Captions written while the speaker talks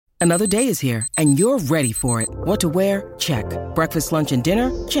Another day is here, and you're ready for it. What to wear? Check. Breakfast, lunch, and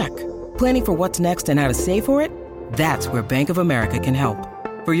dinner? Check. Planning for what's next and how to save for it? That's where Bank of America can help.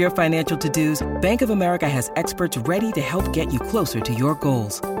 For your financial to-dos, Bank of America has experts ready to help get you closer to your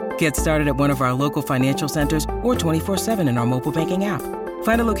goals. Get started at one of our local financial centers or 24/7 in our mobile banking app.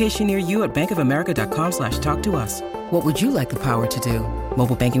 Find a location near you at bankofamerica.com/talktous. What would you like the power to do?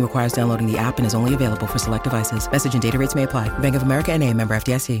 Mobile banking requires downloading the app and is only available for select devices. Message and data rates may apply. Bank of America N.A., member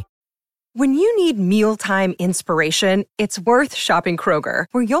FDIC. When you need mealtime inspiration, it's worth shopping Kroger,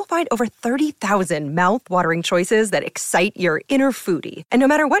 where you'll find over 30,000 mouth-watering choices that excite your inner foodie. And no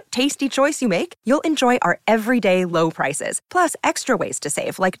matter what tasty choice you make, you'll enjoy our everyday low prices, plus extra ways to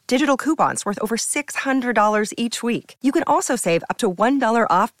save, like digital coupons worth over $600 each week. You can also save up to $1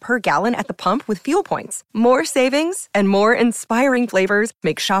 off per gallon at the pump with fuel points. More savings and more inspiring flavors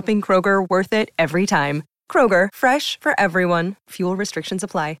make shopping Kroger worth it every time. Kroger, fresh for everyone. Fuel restrictions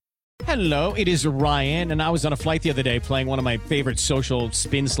apply. Hello, it is Ryan, and I was on a flight the other day playing one of my favorite social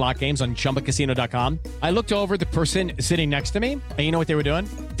spin slot games on ChumbaCasino.com. I looked over at the person sitting next to me, and you know what they were doing?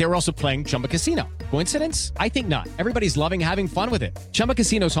 They were also playing Chumba Casino. Coincidence? I think not. Everybody's loving having fun with it. Chumba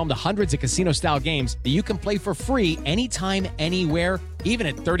Casino is home to hundreds of casino-style games that you can play for free anytime, anywhere, even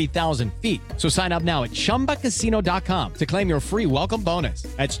at 30,000 feet. So sign up now at ChumbaCasino.com to claim your free welcome bonus.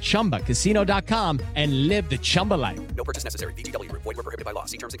 That's ChumbaCasino.com and live the Chumba life. No purchase necessary. VGW. Void where prohibited by law.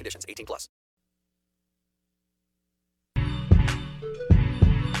 See terms and conditions. 18+.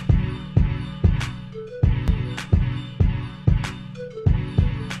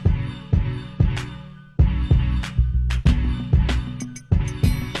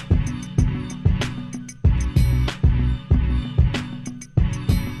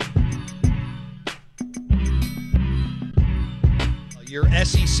 Your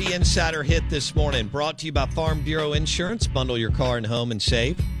SEC Insider Hit this morning, brought to you by Farm Bureau Insurance. Bundle your car and home and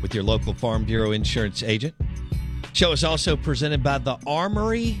save with your local Farm Bureau Insurance agent. Show is also presented by the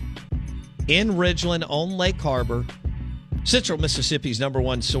Armory in Ridgeland on Lake Harbor, Central Mississippi's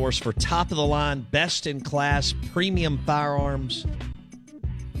 #1 source for top-of-the-line, best-in-class premium firearms,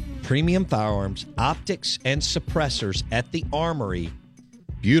 optics, and suppressors at the Armory.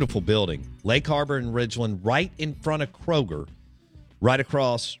 Beautiful building. Lake Harbor and Ridgeland, right in front of Kroger, right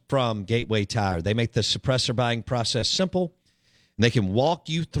across from Gateway Tire. They make the suppressor buying process simple, and they can walk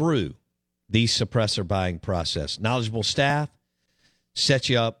you through the suppressor buying process. Knowledgeable staff set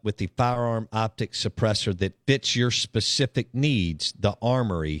you up with the firearm optic suppressor that fits your specific needs. The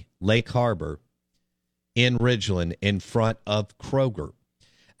Armory, Lake Harbor, in Ridgeland, in front of Kroger.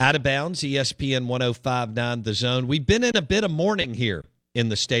 Out of bounds, ESPN 105.9 The Zone. We've been in a bit of mourning here in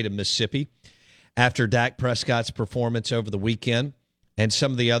the state of Mississippi after Dak Prescott's performance over the weekend and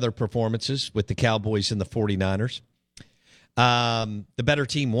some of the other performances with the Cowboys and the 49ers. The better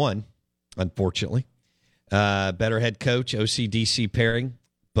team won, unfortunately. Better head coach, OC-DC pairing.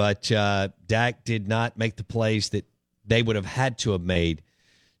 But Dak did not make the plays that they would have had to have made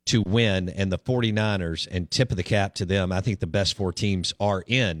to win. And the 49ers, and tip of the cap to them, I think the best four teams are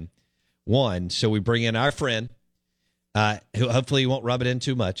in, won. So we bring in our friend, who hopefully you won't rub it in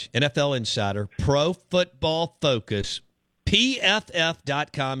too much, NFL Insider, Pro Football Focus,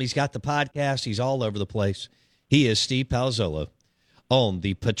 PFF.com. He's got the podcast. He's all over the place. He is Steve Palazzolo on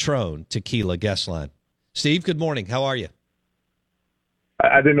the Patron Tequila guest line. Steve, good morning. How are you?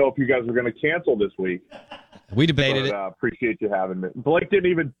 I didn't know if you guys were going to cancel this week. We debated it. Appreciate you having me. Blake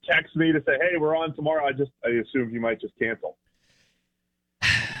didn't even text me to say, hey, we're on tomorrow. I assumed you might just cancel.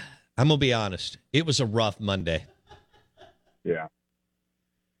 I'm going to be honest. It was a rough Monday. Yeah.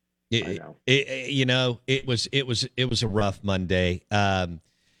 It was a rough Monday.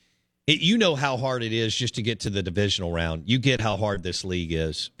 You know how hard it is just to get to the divisional round. You get how hard this league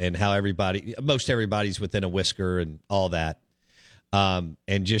is and how most everybody's within a whisker and all that.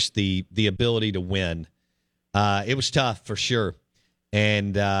 And just the ability to win. It was tough for sure.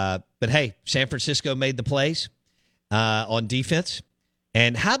 But hey, San Francisco made the plays on defense.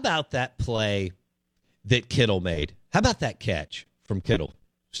 And how about that play that Kittle made? How about that catch from Kittle,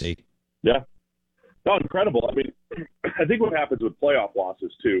 Steve? Yeah. No, incredible. I mean, I think what happens with playoff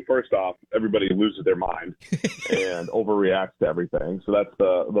losses, too, first off, everybody loses their mind and overreacts to everything. So that's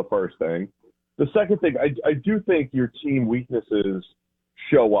the first thing. The second thing, I do think your team weaknesses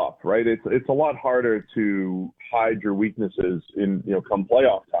show up, right? It's a lot harder to hide your weaknesses in, come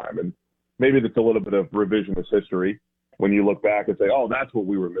playoff time. And maybe that's a little bit of revisionist history when you look back and say, oh, that's what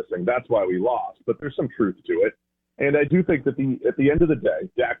we were missing. That's why we lost. But there's some truth to it. And I do think that at the end of the day,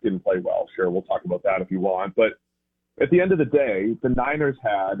 Dak didn't play well. Sure, we'll talk about that if you want. But at the end of the day, the Niners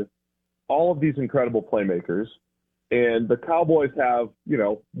had all of these incredible playmakers, And the Cowboys have,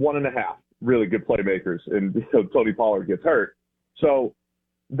 1.5 really good playmakers, and Tony Pollard gets hurt. So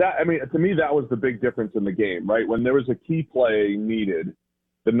to me, that was the big difference in the game, right? When there was a key play needed,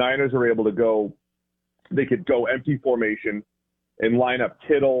 the Niners are able to go. They could go empty formation and line up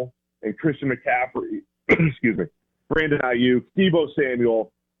Kittle and Christian McCaffrey, excuse me, Brandon Ayuk, Deebo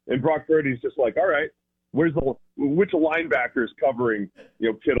Samuel, and Brock Purdy's just like, all right, which linebacker is covering,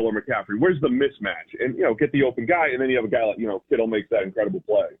 Kittle or McCaffrey? Where's the mismatch? And, get the open guy, and then you have a guy like, Kittle makes that incredible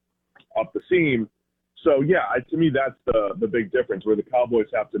play up the seam. So, yeah, to me, that's the big difference, where the Cowboys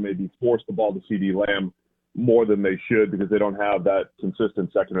have to maybe force the ball to CeeDee Lamb more than they should because they don't have that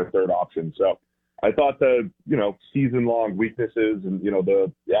consistent second or third option. So I thought the, season-long weaknesses and,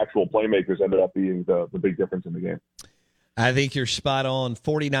 the actual playmakers ended up being the big difference in the game. I think you're spot on.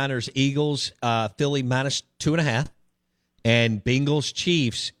 49ers, Eagles, Philly minus 2.5, and Bengals,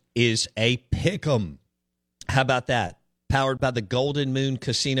 Chiefs is a pick'em. How about that? Powered by the Golden Moon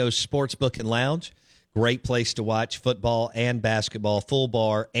Casino Sportsbook and Lounge. Great place to watch football and basketball, full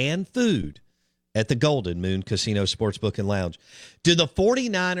bar, and food at the Golden Moon Casino Sportsbook and Lounge. Do the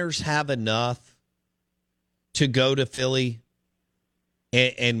 49ers have enough to go to Philly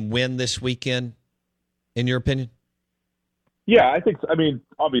and win this weekend, in your opinion? Yeah, I think so. I mean,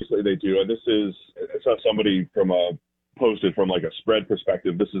 obviously they do. And this is, I saw somebody posted from like a spread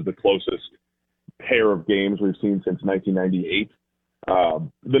perspective, this is the closest pair of games we've seen since 1998.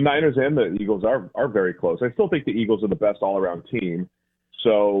 The Niners and the Eagles are very close. I still think the Eagles are the best all-around team.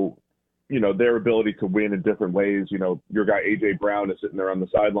 So, their ability to win in different ways, your guy A.J. Brown is sitting there on the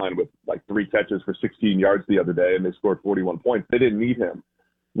sideline with like 3 catches for 16 yards the other day, and they scored 41 points. They didn't need him,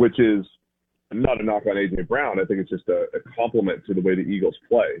 which is not a knock on A.J. Brown. I think it's just a compliment to the way the Eagles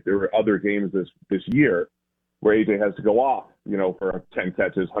play. There were other games this year where A.J. has to go off, for 10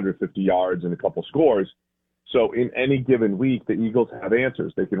 catches, 150 yards, and a couple scores. So in any given week, the Eagles have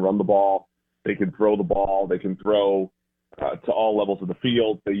answers. They can run the ball. They can throw the ball. They can throw to all levels of the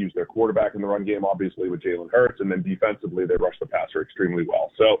field. They use their quarterback in the run game, obviously, with Jalen Hurts. And then defensively, they rush the passer extremely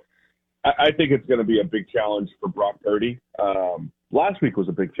well. So I think it's going to be a big challenge for Brock Purdy. Last week was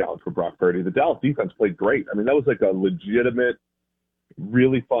a big challenge for Brock Purdy. The Dallas defense played great. I mean, that was like a legitimate,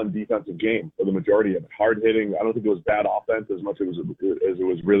 really fun defensive game for the majority of it. Hard-hitting. I don't think it was bad offense as much as it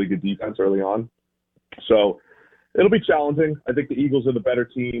was really good defense early on. So it'll be challenging. I think the Eagles are the better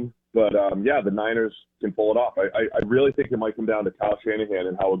team, but the Niners can pull it off. I really think it might come down to Kyle Shanahan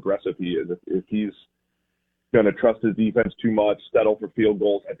and how aggressive he is. If he's going to trust his defense too much, settle for field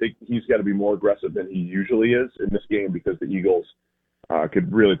goals, I think he's got to be more aggressive than he usually is in this game because the Eagles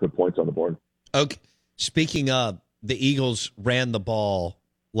could really put points on the board. Okay. Speaking of, the Eagles ran the ball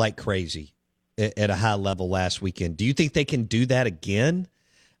like crazy at a high level last weekend. Do you think they can do that again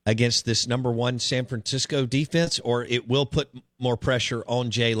against this number 1 San Francisco defense, or it will put more pressure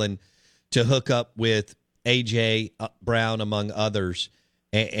on Jalen to hook up with A.J. Brown, among others,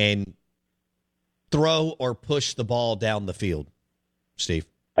 and throw or push the ball down the field? Steve?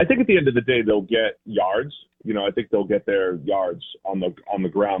 I think at the end of the day, they'll get yards. I think they'll get their yards on the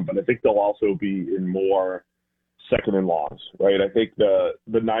ground, but I think they'll also be in more second and longs, right? I think the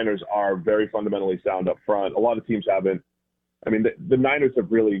Niners are very fundamentally sound up front. A lot of teams haven't. I mean, the Niners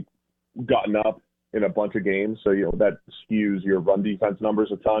have really gotten up in a bunch of games, so that skews your run defense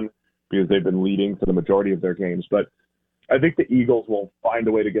numbers a ton because they've been leading for the majority of their games. But I think the Eagles will find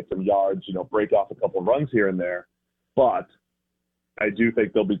a way to get some yards, break off a couple of runs here and there. But I do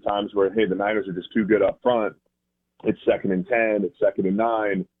think there'll be times where, hey, the Niners are just too good up front. It's 2nd and 10, it's 2nd and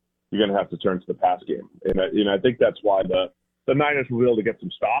 9. You're going to have to turn to the pass game. And I think that's why the Niners will be able to get some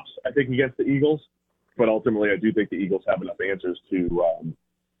stops, I think, against the Eagles. But ultimately, I do think the Eagles have enough answers to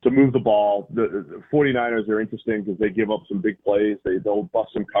move the ball. The 49ers are interesting because they give up some big plays. They'll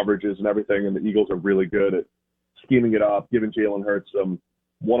bust some coverages and everything, and the Eagles are really good at scheming it up, giving Jalen Hurts some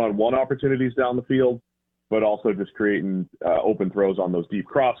one-on-one opportunities down the field, but also just creating open throws on those deep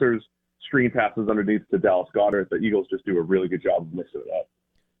crossers, screen passes underneath to Dallas Goedert. The Eagles just do a really good job of mixing it up.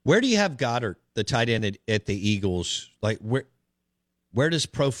 Where do you have Goddard, the tight end at the Eagles? Like, where does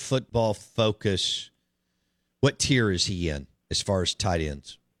Pro Football Focus? What tier is he in as far as tight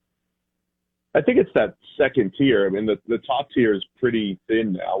ends? I think it's that second tier. I mean, the top tier is pretty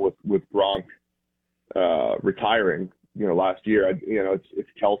thin now with Gronk retiring. Last year, it's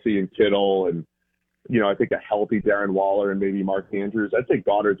Kelsey and Kittle, and I think a healthy Darren Waller and maybe Mark Andrews. I'd say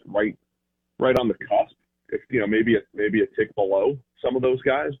Goddard's right on the cusp. Maybe a tick below some of those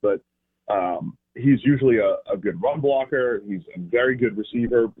guys, but he's usually a good run blocker. He's a very good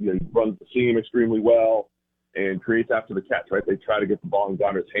receiver. He runs the seam extremely well and creates after the catch, right? They try to get the ball in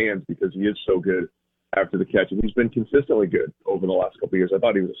Goddard's hands because he is so good after the catch, and he's been consistently good over the last couple of years. I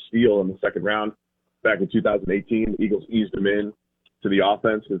thought he was a steal in the second round back in 2018. The Eagles eased him in to the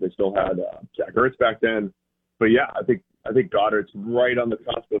offense because they still had Zach Ertz back then. But yeah, I think Goddard's right on the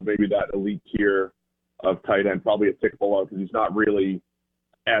cusp of maybe that elite tier of tight end, probably a tick below, because he's not really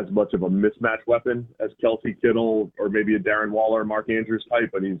as much of a mismatch weapon as Kelsey Kittle or maybe a Darren Waller, Mark Andrews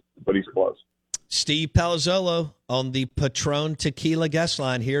type, but he's close. Steve Palazzolo on the Patron Tequila guest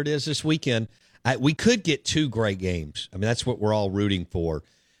line. Here it is this weekend. We could get two great games. I mean, that's what we're all rooting for.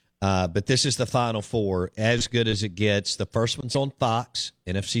 But this is the Final Four, as good as it gets. The first one's on Fox,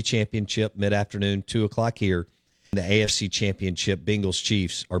 NFC Championship, mid-afternoon, 2 o'clock here. The AFC Championship,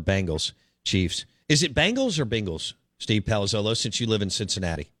 Bengals-Chiefs. Is it Bengals or Bengals, Steve Palazzolo, since you live in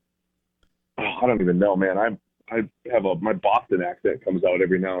Cincinnati? Oh, I don't even know, man. I have my Boston accent comes out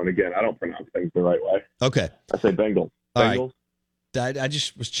every now and again. I don't pronounce things the right way. Okay. I say Bengals. All Bengals. Right. I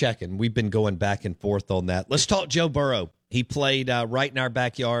just was checking. We've been going back and forth on that. Let's talk Joe Burrow. He played right in our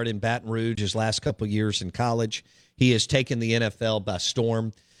backyard in Baton Rouge his last couple of years in college. He has taken the NFL by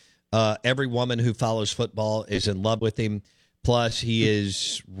storm. Every woman who follows football is in love with him. Plus, he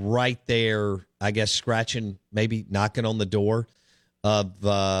is right there, I guess, scratching, maybe knocking on the door of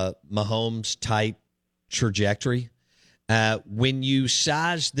Mahomes-type trajectory. When you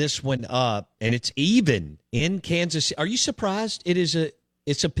size this one up, and it's even in Kansas City, are you surprised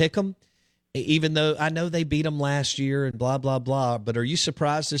it's a pick 'em? Even though I know they beat them last year and blah, blah, blah, but are you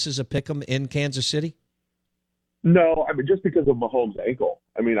surprised this is a pick 'em in Kansas City? No, I mean, just because of Mahomes' ankle.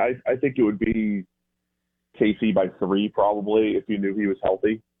 I mean, I think it would be KC by 3 probably if you knew he was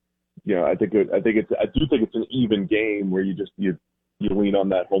healthy. You know, I do think it's an even game where you lean on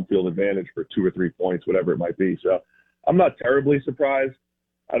that home field advantage for 2 or 3 points, whatever it might be. So I'm not terribly surprised.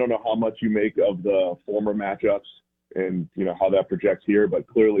 I don't know how much you make of the former matchups and, you know, how that projects here, but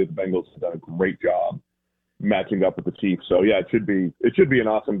clearly the Bengals have done a great job matching up with the Chiefs. So yeah, it should be an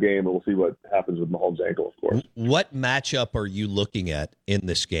awesome game, and we'll see what happens with Mahomes' ankle, of course. What matchup are you looking at in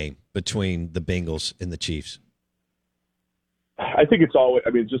this game between the Bengals and the Chiefs? I think it's always,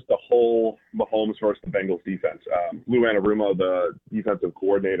 just the whole Mahomes versus the Bengals defense. Lou Anarumo, the defensive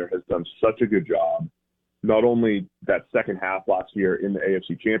coordinator, has done such a good job. Not only that second half last year in the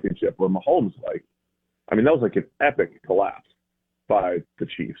AFC Championship, where Mahomes, that was like an epic collapse by the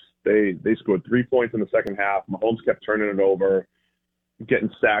Chiefs. They scored 3 points in the second half. Mahomes kept turning it over, getting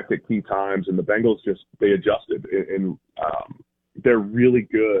sacked at key times, and the Bengals they adjusted. And they're really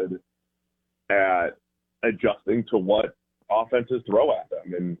good at adjusting to what offenses throw at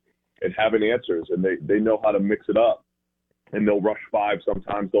them and having answers, and they know how to mix it up. And they'll rush 5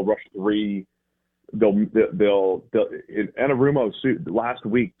 sometimes. They'll rush 3. They'll in Anarumo's last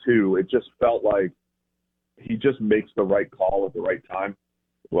week too, it just felt like he just makes the right call at the right time,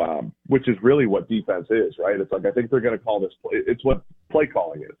 which is really what defense is, right? It's like, I think they're going to call this play. It's what play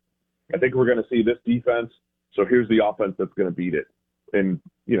calling is. I think we're going to see this defense, so here's the offense that's going to beat it. And,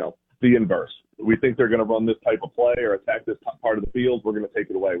 the inverse. We think they're going to run this type of play or attack this part of the field. We're going to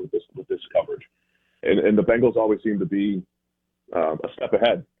take it away with this coverage. And the Bengals always seem to be a step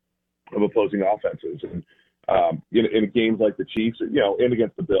ahead of opposing offenses. And in games like the Chiefs, and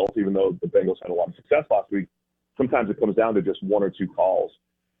against the Bills, even though the Bengals had a lot of success last week, sometimes it comes down to just 1 or 2 calls.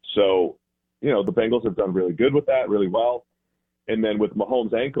 So, the Bengals have done really good with that, really well. And then with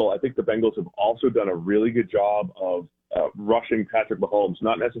Mahomes' ankle, I think the Bengals have also done a really good job of rushing Patrick Mahomes,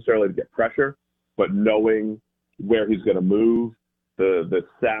 not necessarily to get pressure, but knowing where he's going to move. The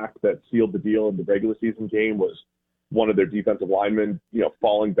sack that sealed the deal in the regular season game was one of their defensive linemen,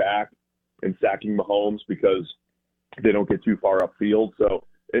 falling back and sacking Mahomes because they don't get too far upfield. So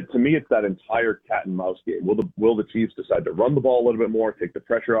to me, it's that entire cat and mouse game. Will the Chiefs decide to run the ball a little bit more, take the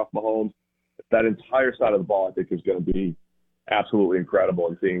pressure off Mahomes? That entire side of the ball, I think, is going to be absolutely incredible,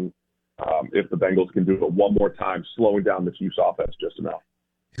 and seeing if the Bengals can do it one more time, slowing down the Chiefs' offense just enough.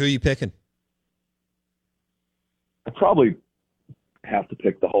 Who are you picking? I probably have to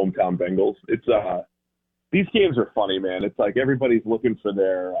pick the hometown Bengals. It's these games are funny, man. It's like everybody's looking for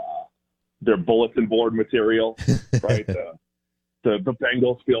their bulletin board material, right? The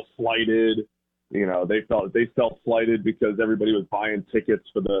Bengals feel slighted. They felt slighted because everybody was buying tickets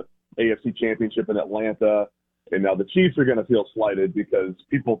for the AFC Championship in Atlanta. And now the Chiefs are going to feel slighted because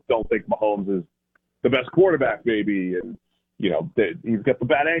people don't think Mahomes is the best quarterback, maybe. And, he's got the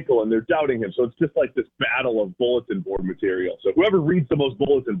bad ankle and they're doubting him. So it's just like this battle of bulletin board material. So whoever reads the most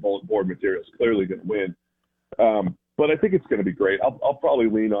bulletin board material is clearly going to win. But I think it's going to be great. I'll probably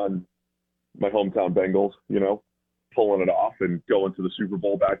lean on my hometown Bengals, pulling it off and going to the Super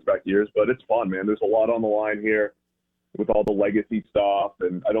Bowl back-to-back years. But it's fun, man. There's a lot on the line here with all the legacy stuff.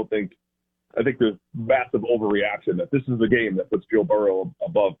 And I don't think I think there's massive overreaction that this is the game that puts Joe Burrow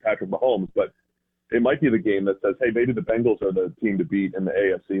above Patrick Mahomes, but it might be the game that says, hey, maybe the Bengals are the team to beat in the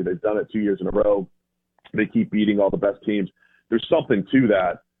AFC. They've done it 2 years in a row. They keep beating all the best teams. There's something to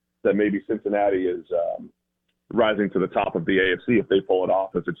that maybe Cincinnati is rising to the top of the AFC if they pull it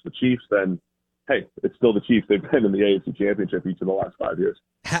off. If it's the Chiefs, then, hey, it's still the Chiefs. They've been in the AFC Championship each of the last 5 years.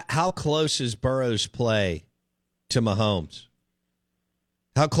 How close is Burrow's play to Mahomes?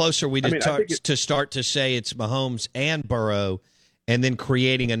 How close are we to start to say it's Mahomes and Burrow and then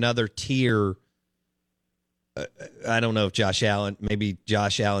creating another tier? I don't know if maybe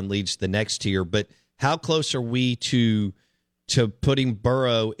Josh Allen leads the next tier, but how close are we to putting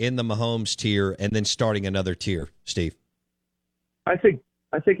Burrow in the Mahomes tier and then starting another tier, Steve? I think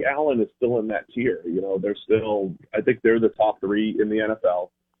Allen is still in that tier. I think they're the top three in the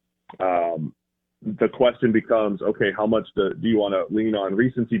NFL. The question becomes, okay, how much do you want to lean on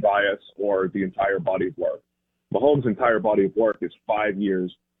recency bias or the entire body of work? Mahomes' entire body of work is 5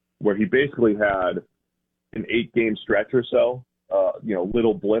 years where he basically had an 8-game stretch or so,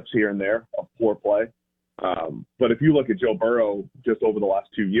 little blips here and there of poor play. But if you look at Joe Burrow just over the last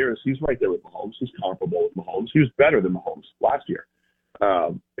 2 years, he's right there with Mahomes. He's comparable with Mahomes. He was better than Mahomes last year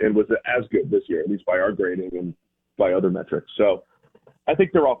and was as good this year, at least by our grading and by other metrics. So I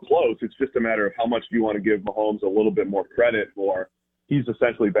think they're all close. It's just a matter of how much do you want to give Mahomes a little bit more credit for. He's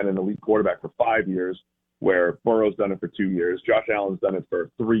essentially been an elite quarterback for 5 years, where Burrow's done it for 2 years. Josh Allen's done it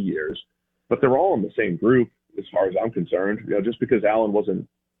for 3 years. But they're all in the same group as far as I'm concerned. Just because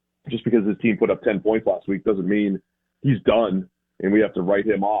his team put up 10 points last week doesn't mean he's done and we have to write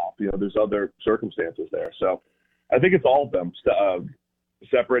him off. There's other circumstances there. So I think it's all of them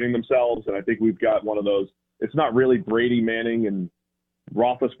separating themselves. And I think we've got one of those. It's not really Brady, Manning, and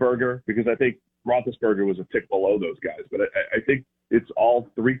Roethlisberger, because I think Roethlisberger was a tick below those guys. But I think it's all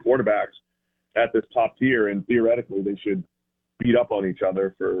three quarterbacks at this top tier, and theoretically they should beat up on each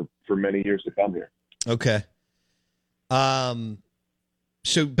other for many years to come here. Okay.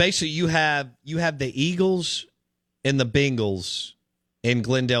 So basically you have the Eagles and the Bengals in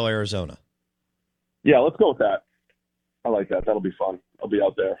Glendale, Arizona. Yeah, let's go with that. I like that. That'll be fun. I'll be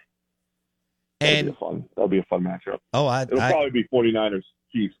out there. That'll be a fun matchup. It'll probably be 49ers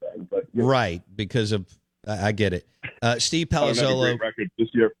Chiefs then, but right, because of I get it. Steve Palazzolo, great record this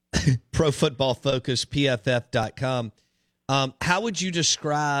year. Pro Football Focus, PFF.com. How would you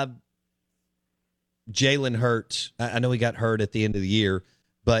describe Jalen Hurts? I know he got hurt at the end of the year,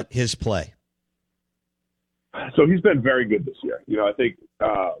 but his play. So he's been very good this year. I think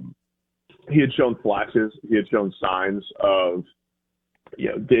he had shown flashes. He had shown signs of,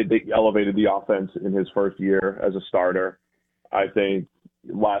 they elevated the offense in his first year as a starter. I think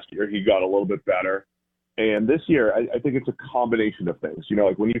last year he got a little bit better. And this year, I think it's a combination of things.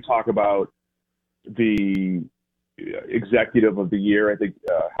 Like when you talk about the executive of the year, I think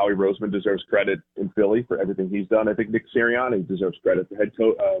Howie Roseman deserves credit in Philly for everything he's done. I think Nick Sirianni deserves credit for head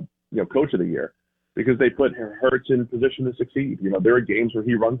coach of the year, because they put Hurts in position to succeed. There are games where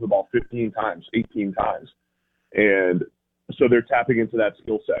he runs the ball 15 times, 18 times. And so they're tapping into that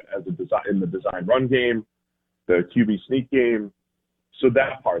skill set in the design run game, the QB sneak game. So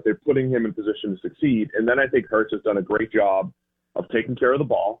that part, they're putting him in position to succeed. And then I think Hurts has done a great job of taking care of the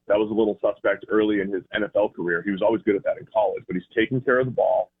ball. That was a little suspect early in his NFL career. He was always good at that in college, but he's taking care of the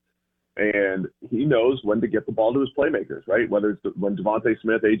ball. And he knows when to get the ball to his playmakers, right? Whether it's when Devontae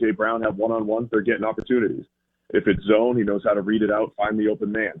Smith, A.J. Brown have one-on-ones, they're getting opportunities. If it's zone, he knows how to read it out, find the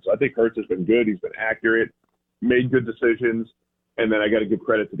open man. So I think Hurts has been good. He's been accurate, made good decisions. And then I got to give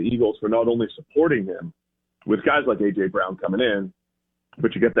credit to the Eagles for not only supporting him with guys like A.J. Brown coming in,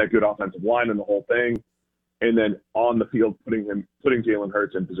 but you get that good offensive line and the whole thing. And then on the field, putting Jalen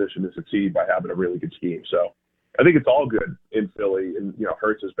Hurts in position to succeed by having a really good scheme. So I think it's all good in Philly. And,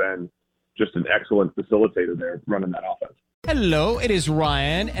 Hurts has been just an excellent facilitator there running that offense. Hello, it is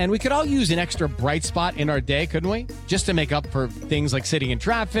Ryan, and we could all use an extra bright spot in our day, couldn't we? Just to make up for things like sitting in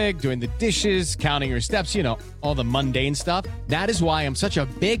traffic, doing the dishes, counting your steps, all the mundane stuff. That is why I'm such a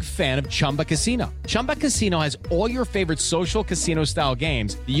big fan of Chumba Casino. Chumba Casino has all your favorite social casino-style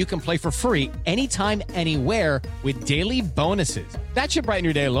games that you can play for free anytime, anywhere with daily bonuses. That should brighten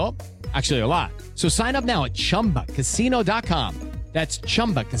your day a little. Actually, a lot. So sign up now at ChumbaCasino.com. That's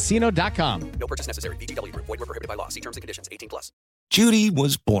ChumbaCasino.com. No purchase necessary. VGW Group. Void where prohibited by law. See terms and conditions. 18+. Judy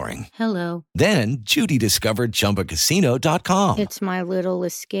was boring. Hello. Then Judy discovered ChumbaCasino.com. It's my little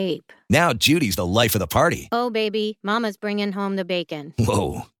escape. Now Judy's the life of the party. Oh, baby, mama's bringing home the bacon.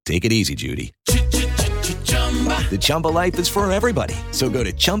 Whoa, take it easy, Judy. The Chumba life is for everybody. So go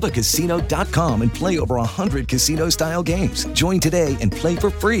to ChumbaCasino.com and play over 100 casino-style games. Join today and play for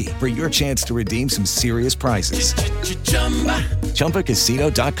free for your chance to redeem some serious prizes.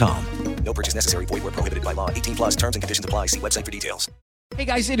 ChumbaCasino.com. No purchase necessary. Void where prohibited by law. 18 plus terms and conditions apply. See website for details. Hey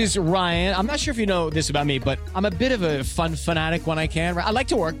guys, it is Ryan. I'm not sure if you know this about me, but I'm a bit of a fun fanatic when I can. I like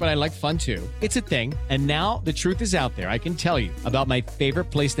to work, but I like fun too. It's a thing. And now the truth is out there. I can tell you about my favorite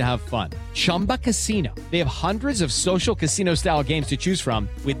place to have fun. Chumba Casino. They have hundreds of social casino style games to choose from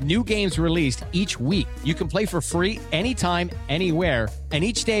with new games released each week. You can play for free anytime, anywhere. And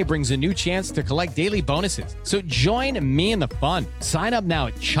each day brings a new chance to collect daily bonuses. So join me in the fun. Sign up now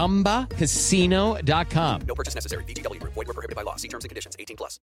at ChumbaCasino.com. No purchase necessary. VGW Group. Void where prohibited by law. See terms and conditions. 18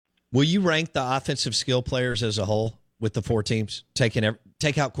 plus. Will you rank the offensive skill players as a whole with the four teams? Take out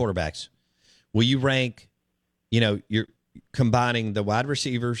quarterbacks. Will you rank, you're combining the wide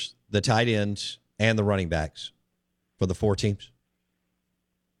receivers, the tight ends, and the running backs for the four teams?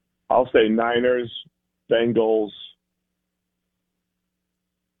 I'll say Niners, Bengals.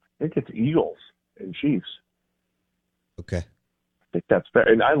 I think it's Eagles and Chiefs. Okay. I think that's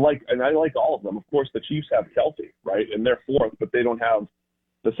fair. And I like all of them. Of course, the Chiefs have Kelce, right? And they're fourth, but they don't have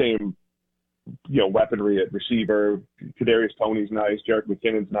the same, weaponry at receiver. Kadarius Toney's nice. Jerick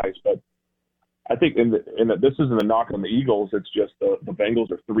McKinnon's nice. But I think this isn't a knock on the Eagles. It's just the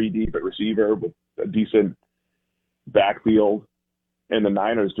Bengals are 3 deep at receiver with a decent backfield. And the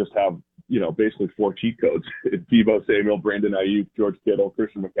Niners just have, basically 4 cheat codes. It's Deebo Samuel, Brandon Ayuk, George Kittle,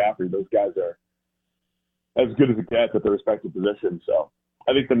 Christian McCaffrey. Those guys are as good as it gets at their respective positions. So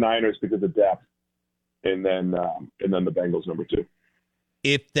I think the Niners because of depth, and then the Bengals number 2.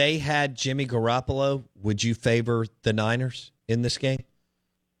 If they had Jimmy Garoppolo, would you favor the Niners in this game?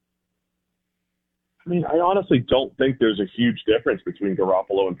 I mean, I honestly don't think there's a huge difference between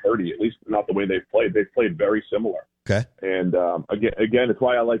Garoppolo and Purdy, at least not the way they've played. They've played very similar. Okay. And again, it's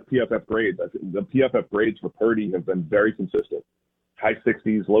why I like PFF grades. I think the PFF grades for Purdy have been very consistent. High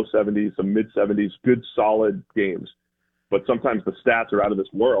 60s, low 70s, some mid 70s, good solid games. But sometimes the stats are out of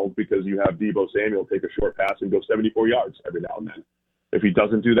this world because you have Deebo Samuel take a short pass and go 74 yards every now and then. If he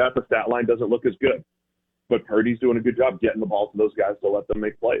doesn't do that, the stat line doesn't look as good. But Purdy's doing a good job getting the ball to those guys to let them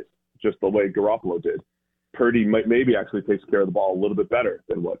make plays, just the way Garoppolo did. Purdy maybe actually takes care of the ball a little bit better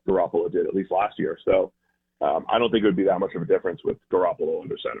than what Garoppolo did, at least last year. So I don't think it would be that much of a difference with Garoppolo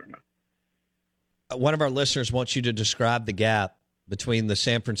under center. One of our listeners wants you to describe the gap between the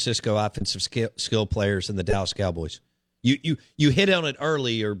San Francisco offensive skill players and the Dallas Cowboys. You hit on it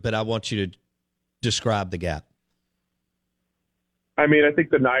earlier, but I want you to describe the gap. I mean, I think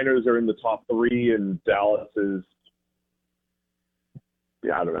the Niners are in the top 3, and Dallas is,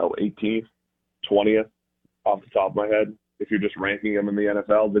 18th, 20th off the top of my head. If you're just ranking them in the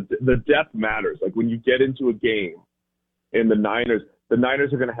NFL, the depth matters. Like when you get into a game, and the Niners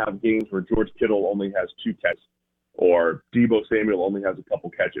are going to have games where George Kittle only has 2 catches, or Deebo Samuel only has a couple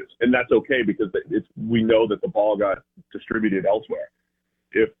catches, and that's okay because we know that the ball got distributed elsewhere.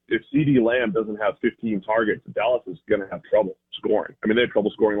 If CeeDee Lamb doesn't have 15 targets, Dallas is going to have trouble scoring. I mean, they had trouble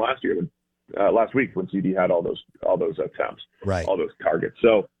scoring last week when CeeDee had all those attempts, right? All those targets.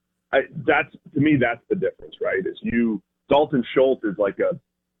 So that's the difference, right? Dalton Schultz is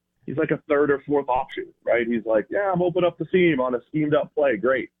he's like a third or fourth option, right? He's like, yeah, I'm open up the seam on a schemed up play.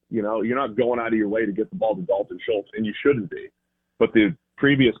 Great. You're not going out of your way to get the ball to Dalton Schultz, and you shouldn't be. But the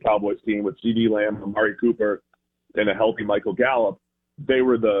previous Cowboys team with CeeDee Lamb, Amari Cooper, and a healthy Michael Gallup, they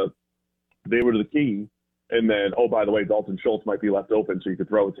were the key. And then, oh, by the way, Dalton Schultz might be left open so you could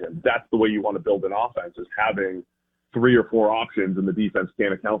throw it to him. That's the way you want to build an offense, is having 3 or 4 options, and the defense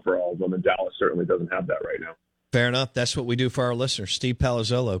can't account for all of them. And Dallas certainly doesn't have that right now. Fair enough. That's what we do for our listeners. Steve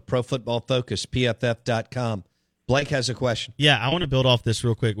Palazzolo, Pro Football Focus, PFF.com. Blake has a question. Yeah, I want to build off this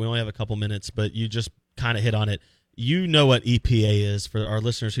real quick. We only have a couple minutes, but you just kind of hit on it. You know what EPA is. For our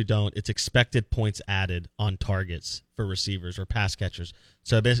listeners who don't, it's expected points added on targets for receivers or pass catchers.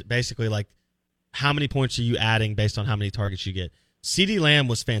 So basically, like, how many points are you adding based on how many targets you get? CeeDee Lamb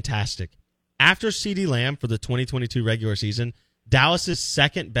was fantastic. After CeeDee Lamb for the 2022 regular season, Dallas's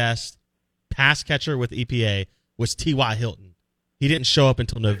second best pass catcher with EPA was T.Y. Hilton. He didn't show up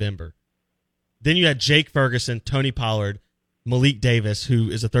until November. Then you had Jake Ferguson, Tony Pollard, Malik Davis,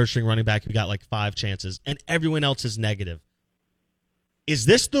 who is a third-string running back who got like 5 chances, and everyone else is negative. Is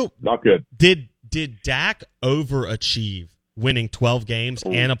this not good? Did Dak overachieve winning 12 games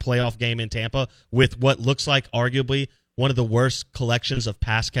and a playoff game in Tampa with what looks like arguably one of the worst collections of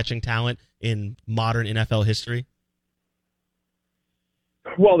pass-catching talent in modern NFL history?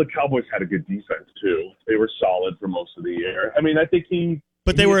 Well, the Cowboys had a good defense, too. They were solid for most of the year. I mean, I think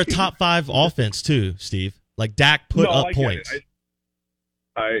But they were a top 5 offense, too, Steve. Like Dak put up points.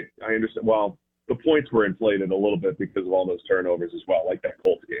 I understand. Well, the points were inflated a little bit because of all those turnovers as well, like that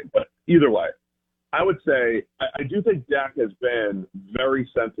Colts game. But either way, I would say I do think Dak has been very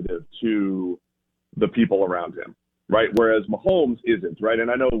sensitive to the people around him, right? Whereas Mahomes isn't, right?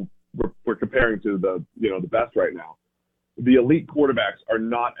 And I know we're comparing to the best right now. The elite quarterbacks are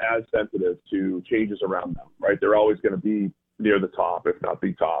not as sensitive to changes around them, right? They're always going to be near the top, if not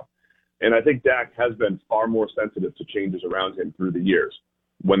the top. And I think Dak has been far more sensitive to changes around him through the years.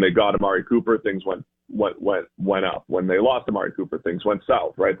 When they got Amari Cooper, things went up. When they lost Amari Cooper, things went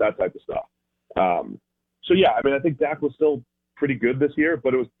south, right? That type of stuff. So yeah, I mean, I think Dak was still pretty good this year,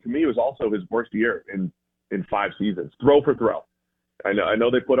 but it was also his worst year in 5 seasons. Throw for throw. I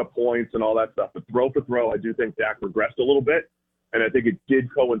know they put up points and all that stuff, but throw for throw, I do think Dak regressed a little bit, and I think it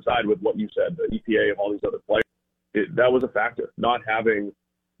did coincide with what you said, the EPA of all these other players. That was a factor. Not having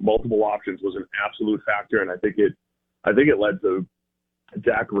multiple options was an absolute factor, and I think it led to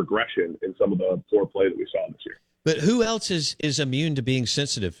Dak regression in some of the poor play that we saw this year. But who else is immune to being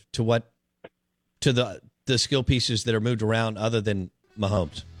sensitive to the skill pieces that are moved around other than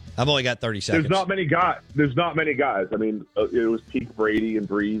Mahomes? I've only got 30 seconds. There's not many guys. I mean, it was peak Brady and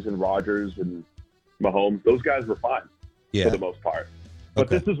Breeze and Rodgers and Mahomes. Those guys were fine for the most part. But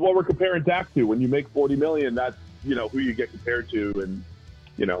This is what we're comparing Dak to. When you make $40 million, that's who you get compared to, and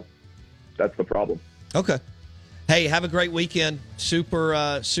that's the problem. Okay. Hey, have a great weekend.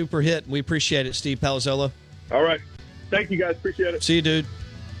 Super hit. We appreciate it, Steve Palazzolo. All right. Thank you, guys. Appreciate it. See you, dude.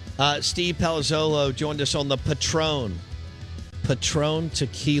 Steve Palazzolo joined us on the Patron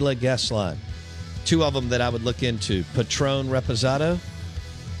Tequila guest line. 2 of them that I would look into. Patron Reposado,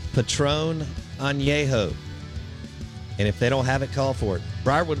 Patron Añejo. And if they don't have it, call for it.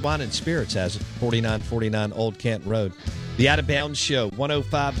 Briarwood Wine and Spirits has it. 4949 Old Kent Road. The Out of Bounds Show,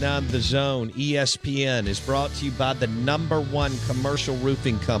 105.9 The Zone, ESPN, is brought to you by the #1 commercial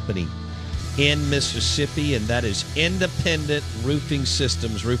roofing company in Mississippi, and that is Independent Roofing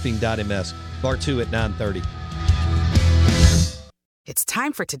Systems, roofing.ms. Bar 2 at 9:30. It's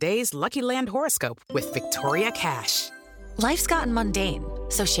time for today's Lucky Land horoscope with Victoria Cash. Life's gotten mundane,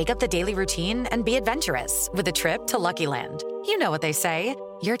 so shake up the daily routine and be adventurous with a trip to Lucky Land. You know what they say.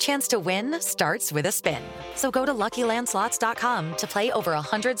 Your chance to win starts with a spin. So go to LuckyLandSlots.com to play over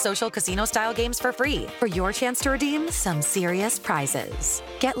 100 social casino-style games for free for your chance to redeem some serious prizes.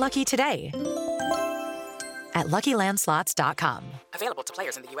 Get lucky today at LuckyLandSlots.com. Available to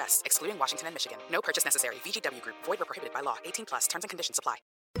players in the U.S., excluding Washington and Michigan. No purchase necessary. VGW Group. Void where prohibited by law. 18+. Terms and conditions apply.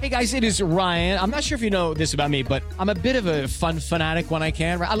 Hey guys, it is Ryan. I'm not sure if you know this about me, but I'm a bit of a fun fanatic when I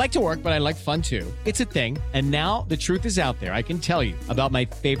can. I like to work, but I like fun too. It's a thing. And now the truth is out there. I can tell you about my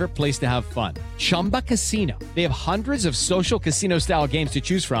favorite place to have fun. Chumba Casino. They have hundreds of social casino style games to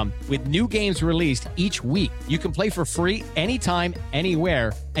choose from with new games released each week. You can play for free anytime,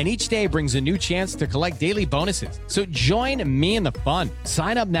 anywhere. And each day brings a new chance to collect daily bonuses. So join me in the fun.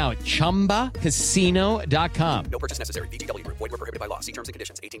 Sign up now at ChumbaCasino.com. No purchase necessary. VGW Group. Void where prohibited by law. See terms and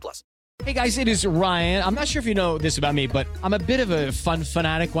conditions. 18+. Hey guys, it is Ryan. I'm not sure if you know this about me, but I'm a bit of a fun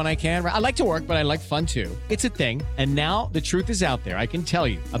fanatic when I can. I like to work, but I like fun too. It's a thing. And now the truth is out there. I can tell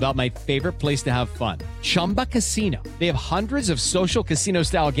you about my favorite place to have fun. Chumba Casino. They have hundreds of social casino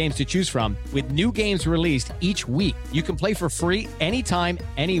style games to choose from with new games released each week. You can play for free anytime,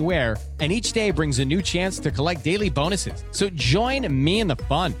 anywhere. And each day brings a new chance to collect daily bonuses. So join me in the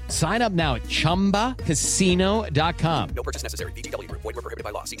fun. Sign up now at ChumbaCasino.com. No purchase necessary. VGW Group. Void where prohibited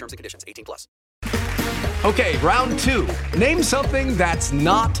by law. See terms and conditions. 18+. Okay, round 2. Name something that's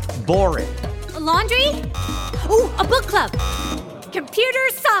not boring. A laundry? Ooh, a book club. Computer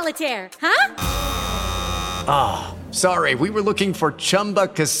solitaire, huh? Ah, sorry, we were looking for Chumba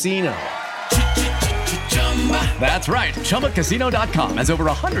Casino. That's right, ChumbaCasino.com has over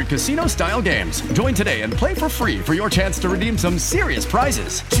 100 casino-style games. Join today and play for free for your chance to redeem some serious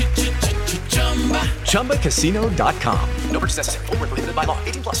prizes. ChumbaCasino.com. No purchase necessary. Void where prohibited by law.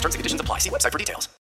 18+. Terms and conditions apply. See website for details.